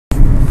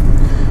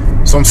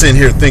So I'm sitting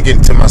here thinking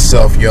to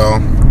myself,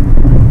 y'all,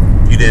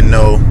 you didn't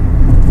know,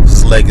 this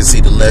is Legacy,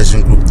 the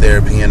Legend, Group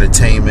Therapy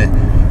Entertainment,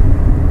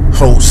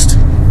 host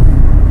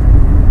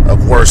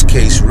of Worst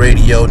Case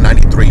Radio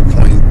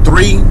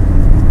 93.3.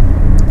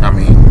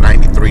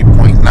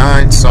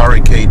 93.9.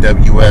 Sorry,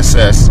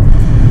 KWSS.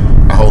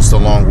 I host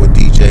along with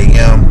DJ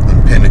M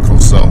and Pinnacle.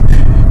 So,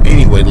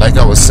 anyway, like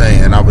I was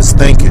saying, I was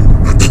thinking,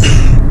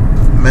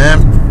 man,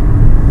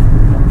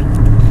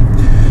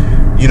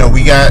 you know,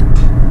 we got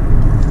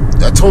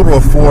a total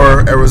of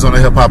 4 Arizona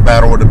Hip Hop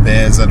Battle of the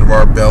Bands under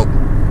our belt.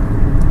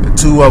 The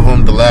 2 of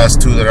them, the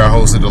last 2 that I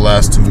hosted the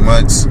last 2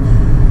 months.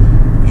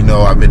 You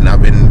know, I've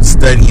been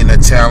studying the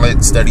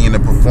talent, studying the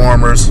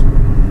performers,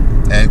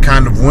 and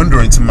kind of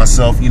wondering to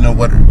myself,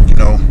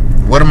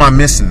 what am I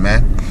missing,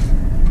 man?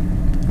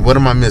 What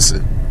am I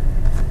missing?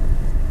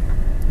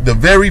 The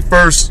very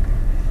first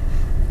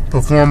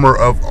performer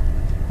of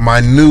my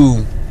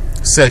new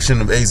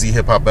section of AZ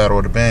Hip Hop Battle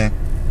of the Band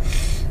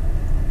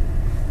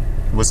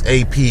was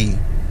AP,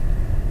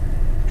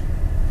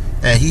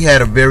 and he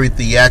had a very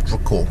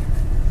theatrical.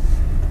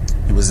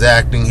 He was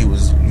acting. He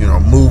was,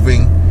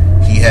 moving.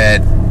 He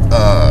had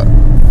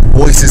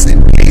voices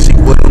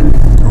engaging with him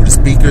through the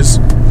speakers,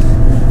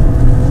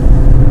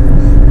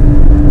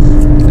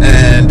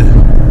 and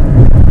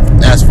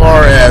as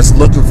far as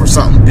looking for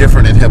something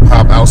different in hip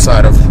hop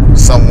outside of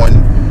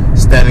someone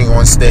standing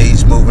on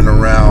stage, moving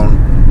around,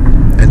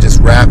 and just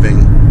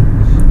rapping,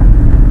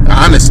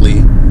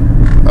 honestly,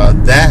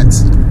 that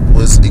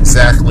was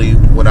exactly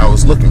what I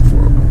was looking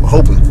for,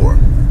 hoping for.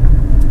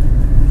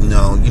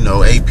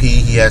 AP,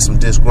 he had some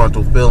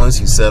disgruntled feelings.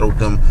 He settled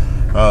them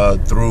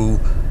through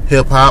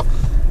hip hop,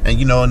 and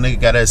a nigga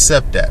gotta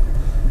accept that.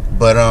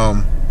 But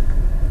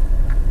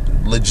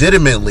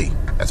legitimately,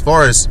 as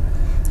far as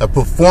a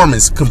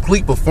performance,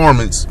 complete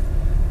performance,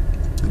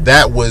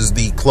 that was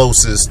the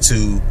closest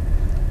to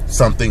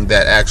something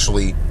that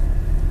actually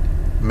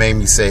made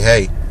me say,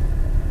 hey,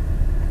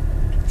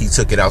 he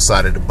took it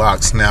outside of the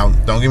box. Now,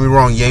 don't get me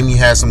wrong, Yami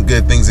had some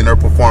good things in her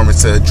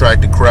performance to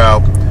attract the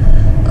crowd.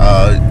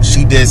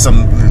 She did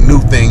some new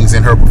things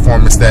in her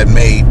performance that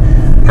made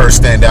her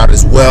stand out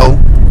as well.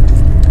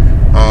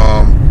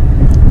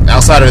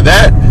 Outside of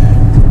that,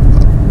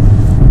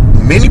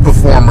 many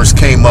performers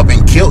came up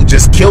and killed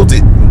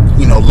it,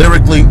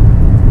 lyrically.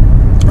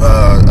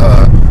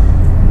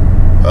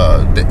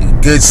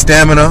 Good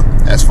stamina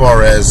as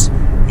far as,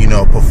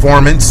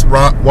 performance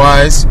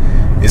wise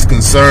is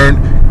concerned.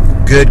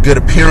 Good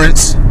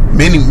appearance.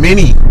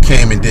 Many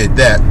came and did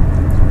that.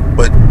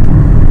 But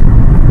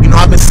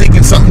I've been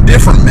seeking something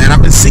different, man.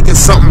 I've been seeking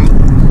something,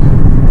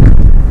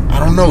 I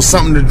don't know,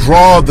 something to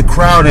draw the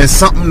crowd and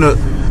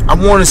I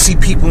want to see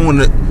people in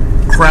the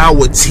crowd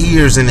with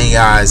tears in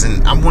their eyes,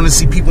 and I want to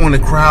see people in the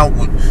crowd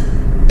with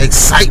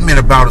excitement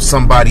about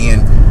somebody.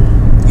 And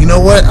you know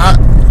what? I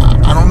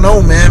don't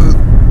know, man.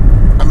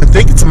 I've been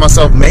thinking to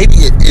myself, maybe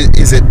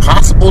is it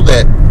possible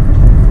that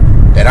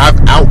I've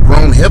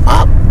outgrown hip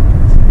hop?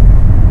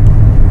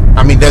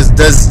 I mean, does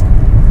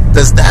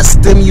that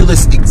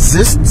stimulus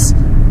exist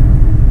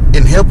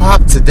in hip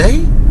hop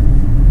today?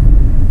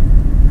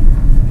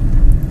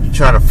 You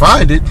try to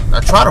find it.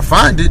 I try to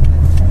find it.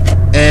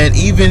 And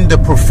even the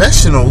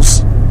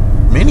professionals,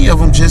 many of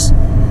them just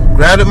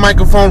grab the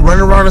microphone, run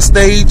around the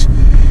stage,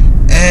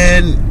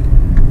 and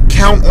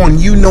count on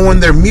you knowing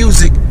their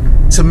music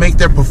to make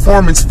their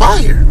performance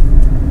fire.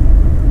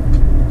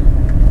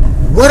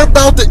 What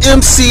about the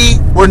MC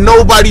where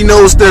nobody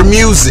knows their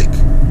music?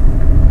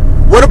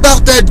 What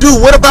about that dude?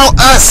 What about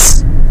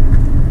us?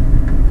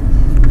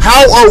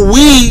 How are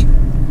we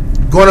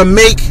going to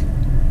make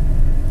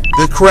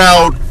the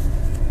crowd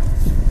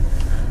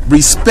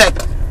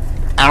respect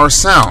our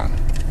sound?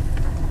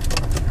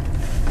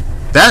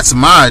 That's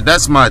my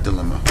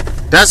dilemma.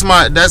 That's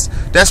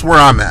where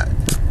I'm at.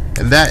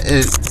 And that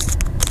is,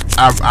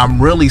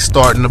 I'm really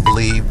starting to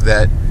believe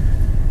that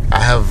I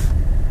have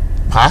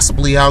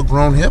possibly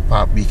outgrown hip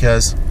hop,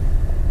 because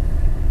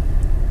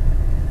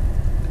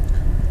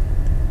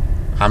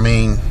I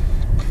mean,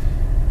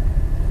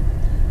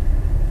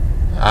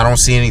 I don't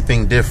see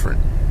anything different.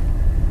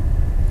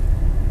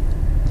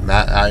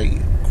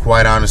 I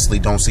quite honestly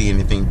don't see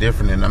anything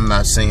different, and I'm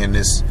not saying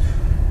this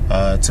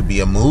to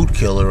be a mood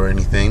killer or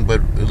anything,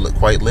 but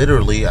quite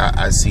literally,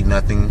 I see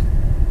nothing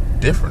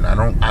different.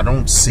 I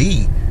don't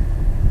see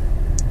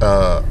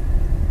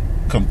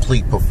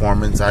complete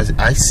performance.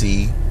 I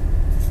see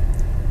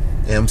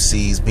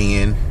MCs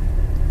being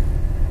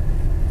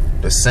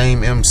the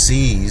same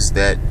MCs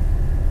that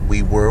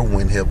we were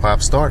when hip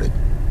hop started.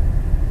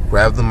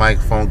 Grab the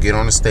microphone, get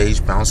on the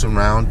stage, bounce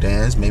around,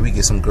 dance, maybe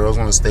get some girls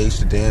on the stage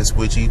to dance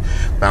with you,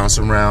 bounce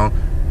around,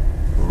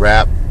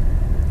 rap,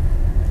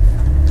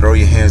 throw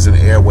your hands in the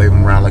air, wave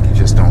them around like you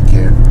just don't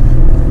care.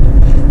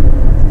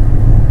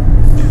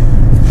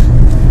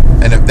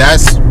 And if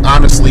that's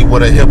honestly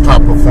what a hip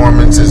hop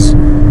performance is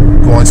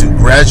going to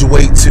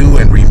graduate to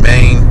and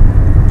remain,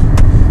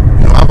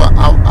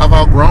 I've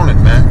outgrown it,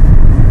 man.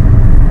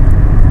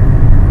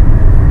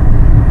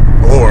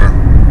 Or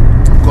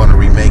I'm going to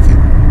remake it.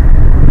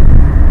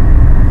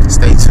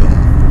 Stay tuned.